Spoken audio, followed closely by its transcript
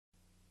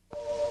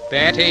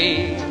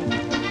Betty,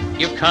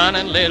 you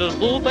cunning little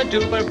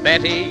booba-doober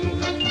Betty,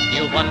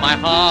 you won my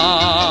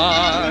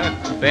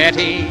heart.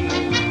 Betty,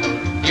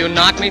 you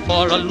knock me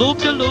for a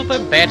loop-de-looper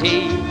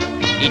Betty,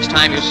 each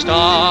time you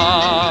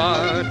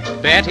start.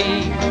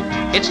 Betty,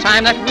 it's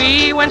time that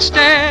we went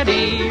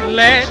steady.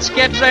 Let's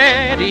get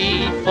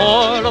ready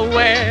for a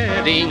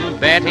wedding,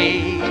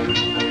 Betty.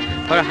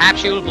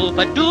 Perhaps you'll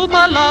whoop-a-doop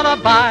a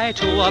lullaby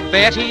to a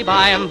Betty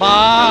by and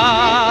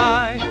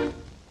by.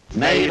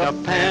 Made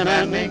of pen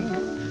and ink,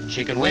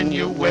 she can win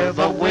you with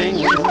a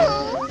wing.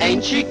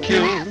 Ain't she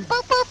cute?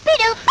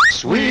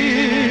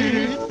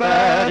 Sweet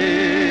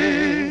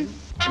Betty.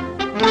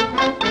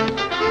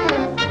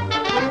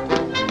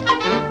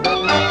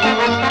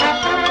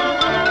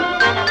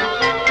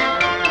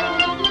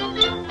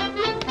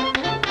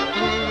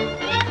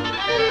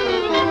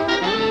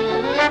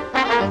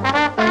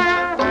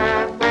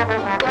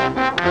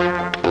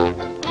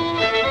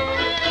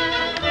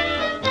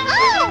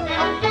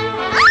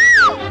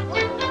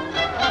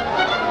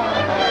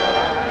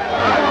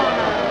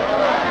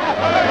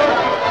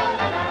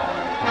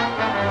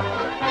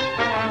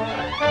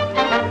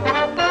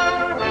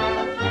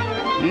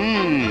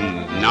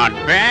 Not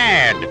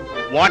bad.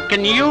 What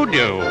can you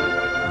do?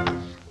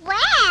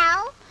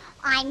 Well,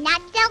 I'm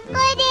not so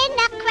good in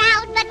the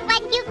crowd, but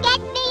when you get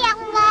me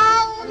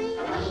alone,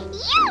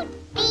 you'd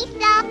be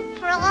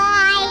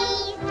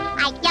surprised.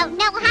 I don't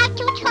know how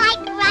to try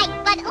right,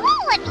 but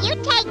oh, if you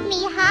take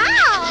me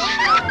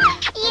home,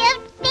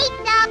 you'd be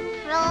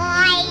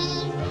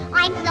surprised.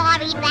 I'm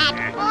sorry that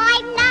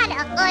I'm not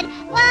a good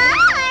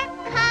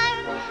worker,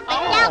 but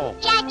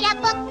don't judge a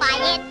book by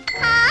its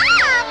cover.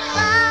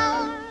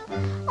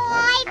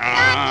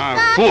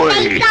 Boy.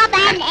 Face of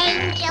an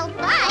angel,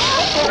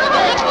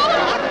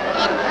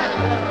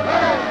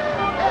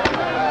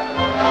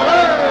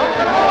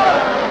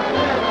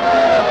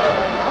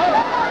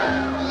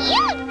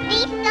 you'd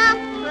be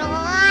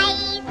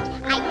surprised.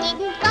 I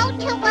didn't go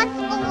to a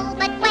school,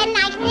 but when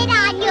I sit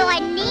on your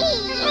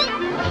knee,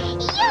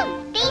 you'd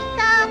be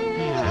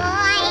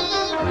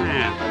surprised.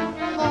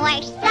 For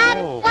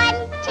someone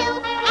to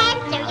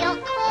answer your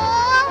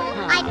call,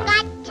 I've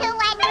got to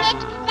admit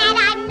that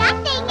I'm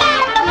nothing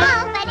at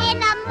all, but in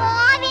a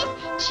Morris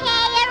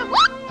chair,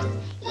 whoops,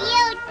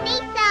 you'd be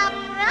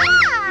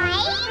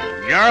surprised.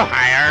 You're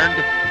hired.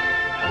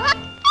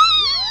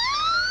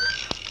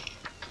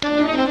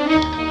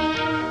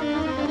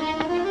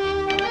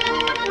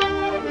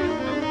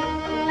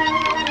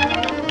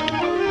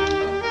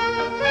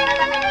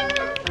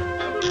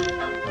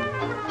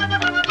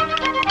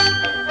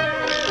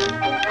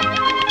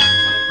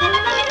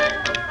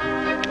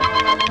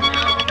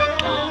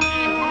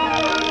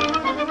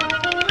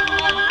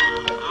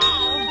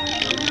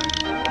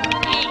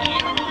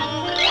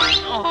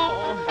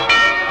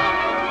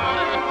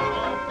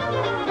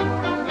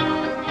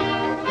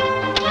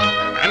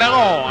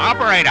 Hello,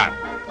 operator.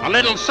 A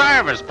little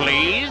service,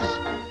 please.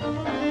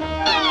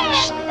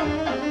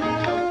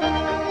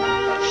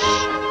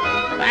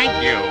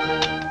 Thank you.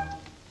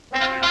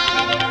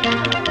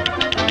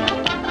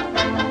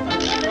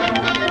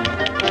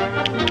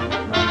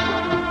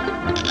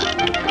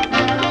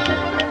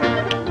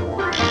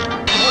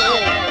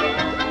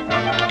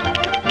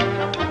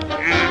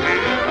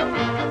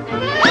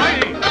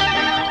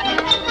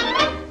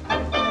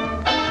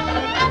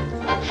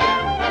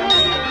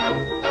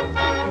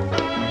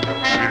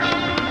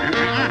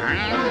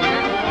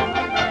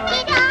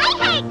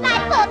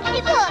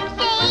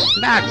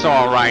 That's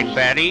all right,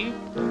 Betty.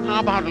 How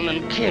about a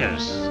little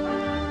kiss? Naughty,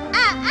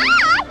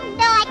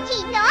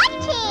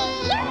 naughty.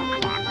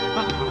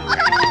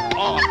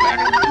 Oh,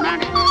 Betty,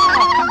 Betty.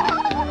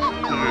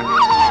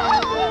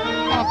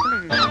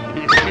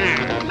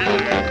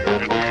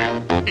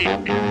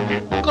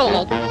 Oh, come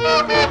on.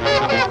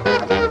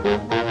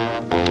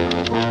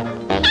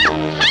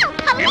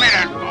 Give me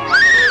that ball.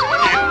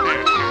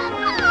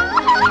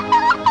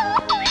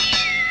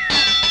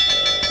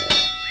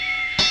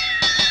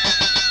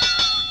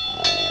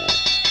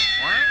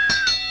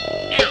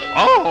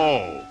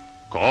 Oh!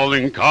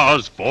 Calling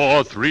cars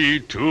 4,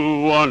 3,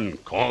 2, 1.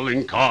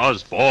 Calling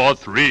cars 4,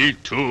 3,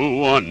 2,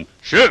 1.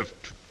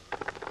 Shift!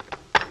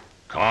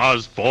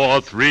 Cars 4,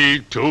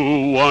 3,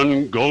 2,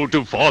 1. Go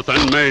to 4th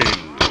and Main.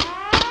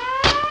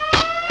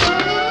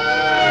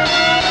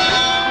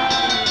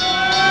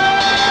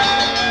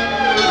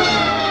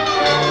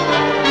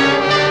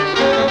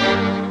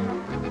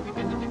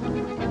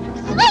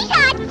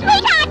 Sweetheart,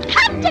 sweetheart,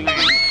 come to me.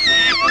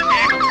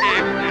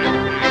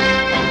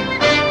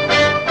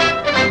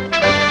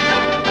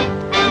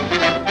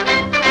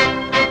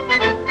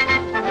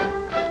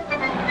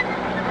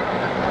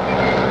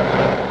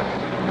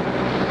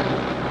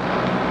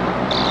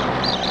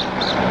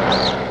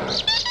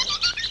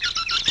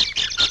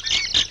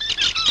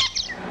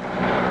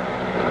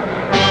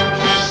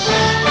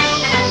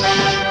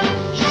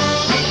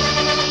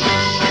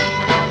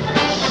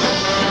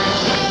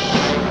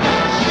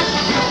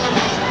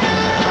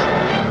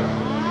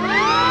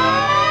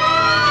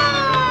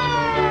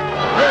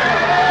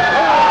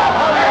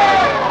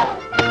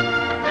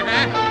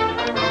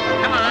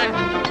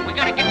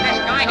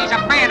 why he's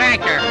a bad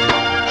actor.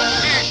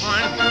 There's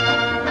one.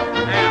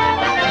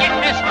 Get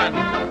this one.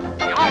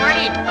 You all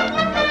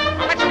ready?